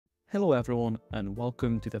Hello everyone, and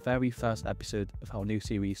welcome to the very first episode of our new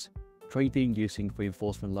series, Trading Using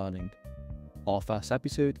Reinforcement Learning. Our first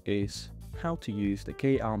episode is how to use the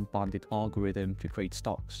K-arm Bandit algorithm to trade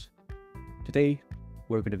stocks. Today,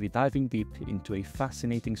 we're going to be diving deep into a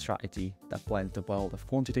fascinating strategy that blends the world of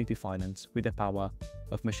quantitative finance with the power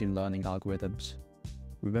of machine learning algorithms.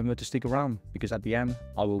 Remember to stick around, because at the end,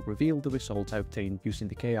 I will reveal the results I obtained using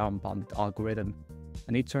the K-arm Bandit algorithm,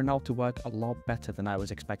 and it turned out to work a lot better than I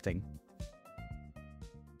was expecting.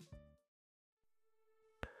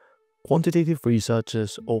 Quantitative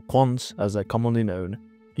researchers, or quants as they're commonly known,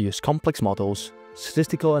 use complex models,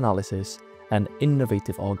 statistical analysis, and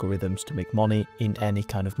innovative algorithms to make money in any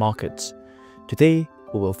kind of markets. Today,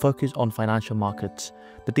 we will focus on financial markets,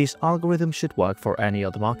 but these algorithms should work for any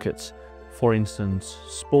other markets. For instance,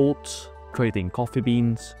 sports, trading coffee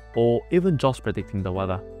beans, or even just predicting the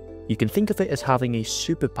weather. You can think of it as having a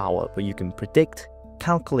superpower where you can predict,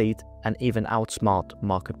 calculate, and even outsmart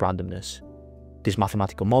market randomness. These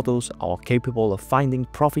mathematical models are capable of finding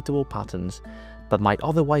profitable patterns that might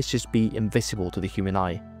otherwise just be invisible to the human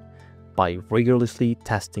eye. By rigorously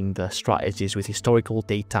testing their strategies with historical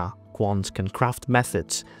data, quants can craft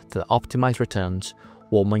methods that optimize returns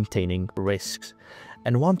while maintaining risks.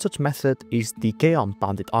 And one such method is the K-arm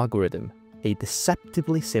Bandit algorithm, a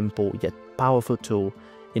deceptively simple yet powerful tool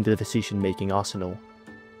in the decision-making arsenal.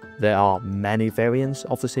 There are many variants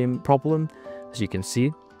of the same problem, as you can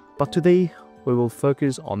see, but today we will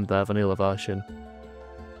focus on the vanilla version.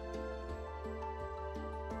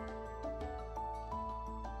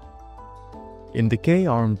 In the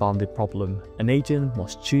K-arm Bandit problem, an agent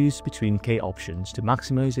must choose between K options to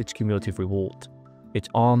maximize its cumulative reward. Each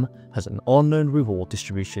arm has an unknown reward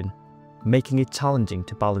distribution, making it challenging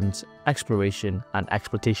to balance exploration and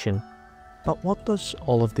exploitation. But what does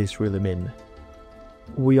all of this really mean?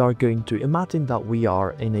 We are going to imagine that we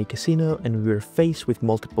are in a casino and we're faced with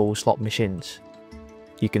multiple slot machines.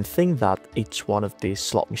 You can think that each one of these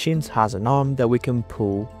slot machines has an arm that we can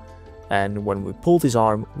pull, and when we pull this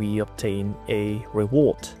arm, we obtain a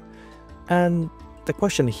reward. And the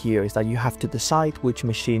question here is that you have to decide which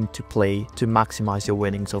machine to play to maximize your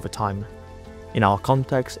winnings over time. In our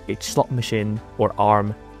context, each slot machine or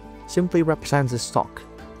arm simply represents a stock.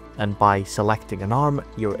 And by selecting an arm,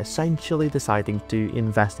 you're essentially deciding to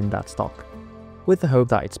invest in that stock, with the hope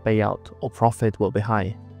that its payout or profit will be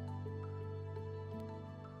high.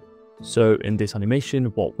 So in this animation,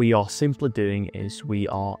 what we are simply doing is we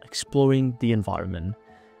are exploring the environment,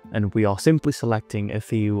 and we are simply selecting a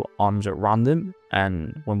few arms at random,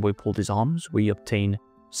 and when we pull these arms, we obtain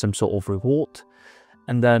some sort of reward,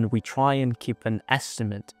 and then we try and keep an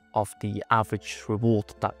estimate of the average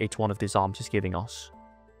reward that each one of these arms is giving us.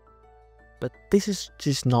 But this is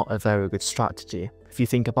just not a very good strategy. If you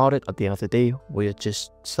think about it, at the end of the day, we're just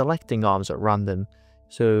selecting arms at random.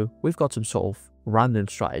 So we've got some sort of random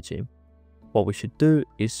strategy. What we should do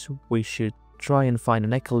is we should try and find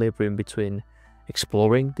an equilibrium between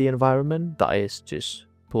exploring the environment, that is just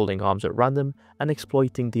pulling arms at random, and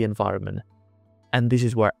exploiting the environment. And this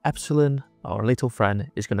is where Epsilon, our little friend,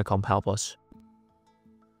 is going to come help us.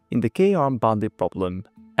 In the K-arm Bandit problem,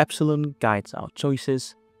 Epsilon guides our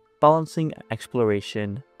choices, balancing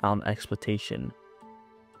exploration and exploitation.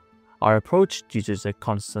 Our approach uses a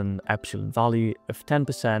constant epsilon value of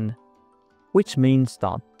 10%, which means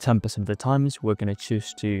that 10% of the times we're going to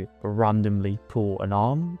choose to randomly pull an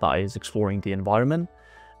arm that is exploring the environment,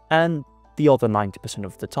 and the other 90%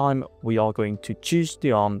 of the time we are going to choose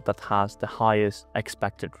the arm that has the highest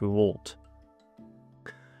expected reward.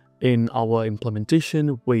 In our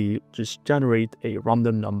implementation, we just generate a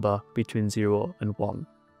random number between 0 and 1.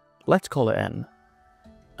 Let's call it n,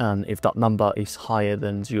 and if that number is higher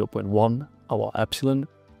than 0.1, our epsilon,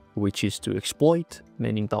 we choose to exploit,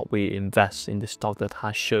 meaning that we invest in the stock that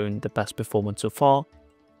has shown the best performance so far,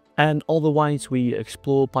 and otherwise we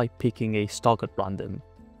explore by picking a stock at random.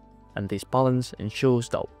 And this balance ensures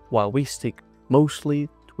that while we stick mostly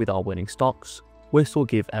with our winning stocks, we still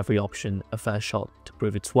give every option a fair shot to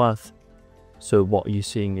prove its worth. So what you're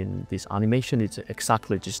seeing in this animation is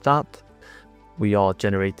exactly just that. We are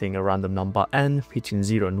generating a random number n between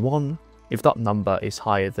 0 and 1. If that number is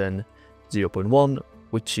higher than 0.1,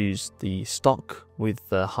 we choose the stock with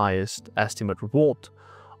the highest estimate reward.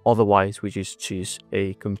 Otherwise, we just choose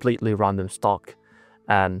a completely random stock,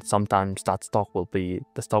 and sometimes that stock will be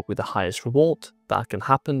the stock with the highest reward. That can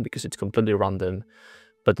happen because it's completely random,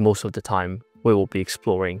 but most of the time we will be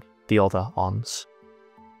exploring the other arms.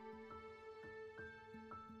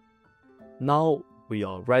 Now we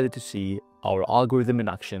are ready to see our algorithm in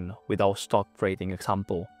action with our stock trading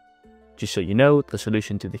example. Just so you know, the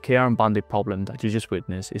solution to the KR Bandit problem that you just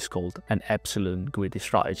witnessed is called an epsilon greedy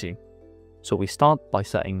strategy. So we start by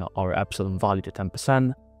setting our epsilon value to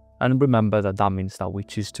 10%, and remember that that means that we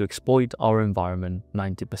choose to exploit our environment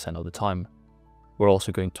 90% of the time. We're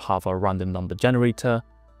also going to have our random number generator,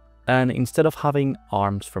 and instead of having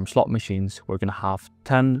arms from slot machines, we're going to have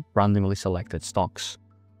 10 randomly selected stocks.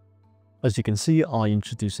 As you can see, I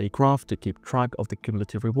introduce a graph to keep track of the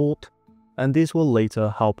cumulative reward, and this will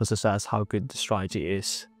later help us assess how good the strategy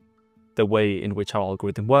is. The way in which our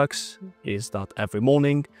algorithm works is that every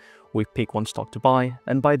morning we pick one stock to buy,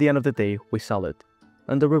 and by the end of the day we sell it,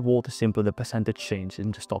 and the reward is simply the percentage change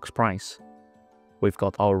in the stock's price. We've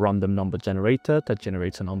got our random number generator that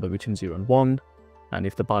generates a number between 0 and 1, and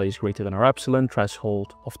if the value is greater than our epsilon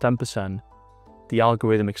threshold of 10%, the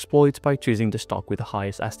algorithm exploits by choosing the stock with the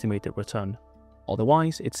highest estimated return.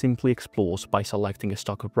 Otherwise, it simply explores by selecting a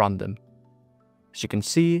stock at random. As you can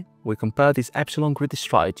see, we compare this epsilon greedy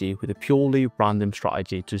strategy with a purely random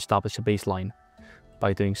strategy to establish a baseline.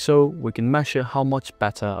 By doing so, we can measure how much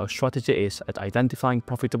better our strategy is at identifying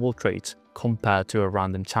profitable trades compared to a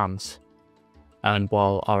random chance. And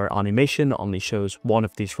while our animation only shows one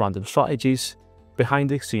of these random strategies, behind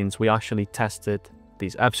the scenes we actually tested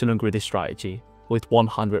this epsilon greedy strategy with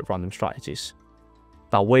 100 random strategies.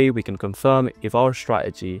 That way we can confirm if our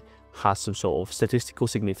strategy has some sort of statistical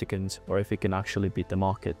significance or if it can actually beat the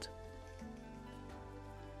market.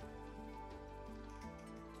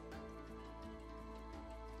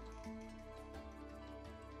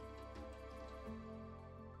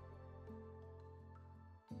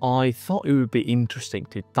 I thought it would be interesting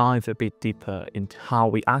to dive a bit deeper into how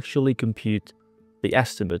we actually compute the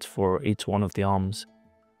estimate for each one of the arms.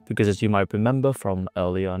 Because as you might remember from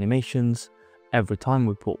earlier animations, every time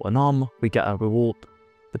we put an arm, we get a reward.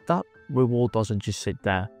 But that reward doesn't just sit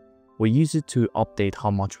there. We use it to update how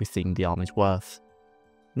much we think the arm is worth.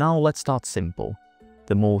 Now let's start simple.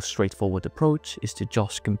 The more straightforward approach is to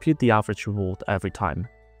just compute the average reward every time.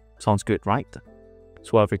 Sounds good, right?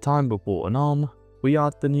 So every time we put an arm, we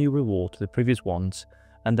add the new reward to the previous ones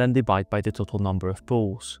and then divide by the total number of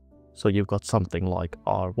pulls. So you've got something like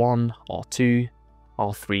R1, R2,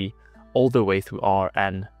 R3, all the way through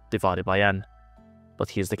Rn divided by n.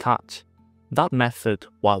 But here's the catch. That method,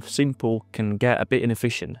 while simple, can get a bit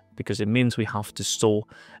inefficient because it means we have to store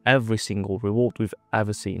every single reward we've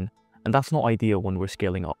ever seen, and that's not ideal when we're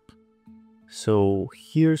scaling up. So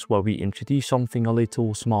here's where we introduce something a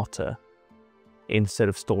little smarter. Instead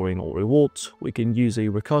of storing all rewards, we can use a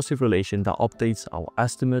recursive relation that updates our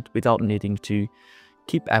estimate without needing to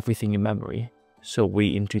keep everything in memory. So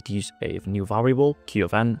we introduce a new variable, q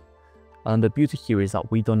of n, and the beauty here is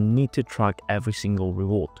that we don't need to track every single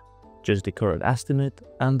reward, just the current estimate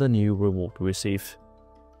and the new reward we receive.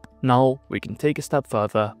 Now we can take a step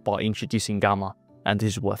further by introducing gamma, and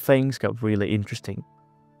this is where things get really interesting.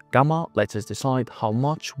 Gamma lets us decide how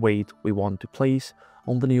much weight we want to place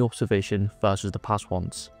on the new observation versus the past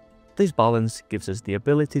ones. This balance gives us the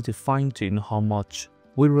ability to fine-tune how much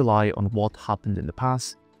we rely on what happened in the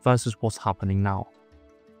past versus what's happening now.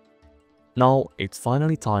 Now it's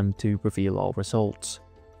finally time to reveal our results.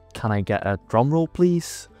 Can I get a drum roll,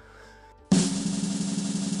 please?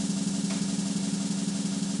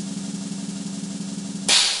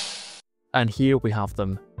 And here we have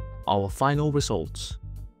them, our final results.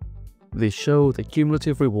 They show the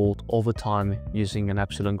cumulative reward over time using an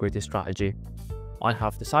epsilon greedy strategy. I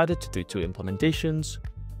have decided to do two implementations,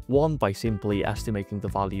 one by simply estimating the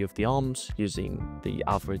value of the arms using the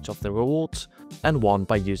average of the rewards, and one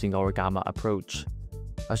by using our gamma approach.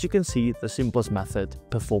 As you can see, the simplest method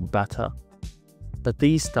performed better. But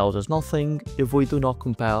this tells us nothing if we do not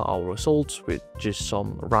compare our results with just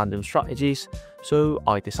some random strategies, so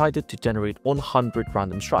I decided to generate 100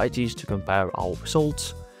 random strategies to compare our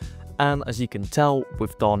results, and as you can tell,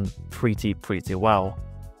 we've done pretty well.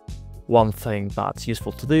 One thing that's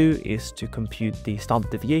useful to do is to compute the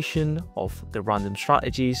standard deviation of the random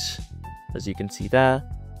strategies, as you can see there,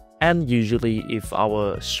 and usually if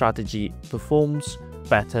our strategy performs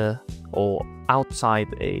better or outside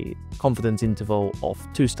a confidence interval of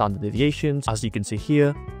 2 standard deviations, as you can see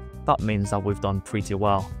here, that means that we've done pretty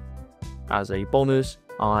well. As a bonus,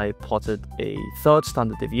 I plotted a 3rd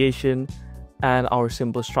standard deviation, and our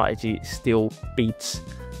simple strategy still beats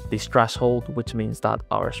this threshold, which means that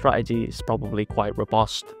our strategy is probably quite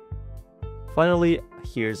robust. Finally,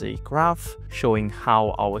 here's a graph showing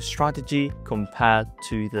how our strategy compared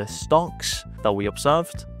to the stocks that we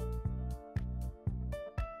observed.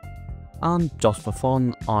 And just for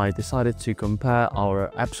fun, I decided to compare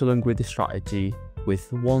our epsilon greedy strategy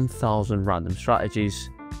with 1000 random strategies.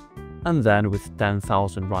 and then with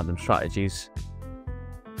 10,000 random strategies.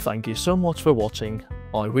 Thank you so much for watching,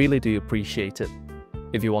 I really do appreciate it.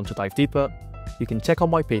 If you want to dive deeper, you can check out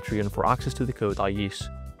my Patreon for access to the code I use.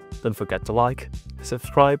 Don't forget to like,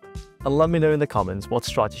 subscribe, and let me know in the comments what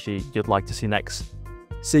strategy you'd like to see next.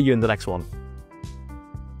 See you in the next one.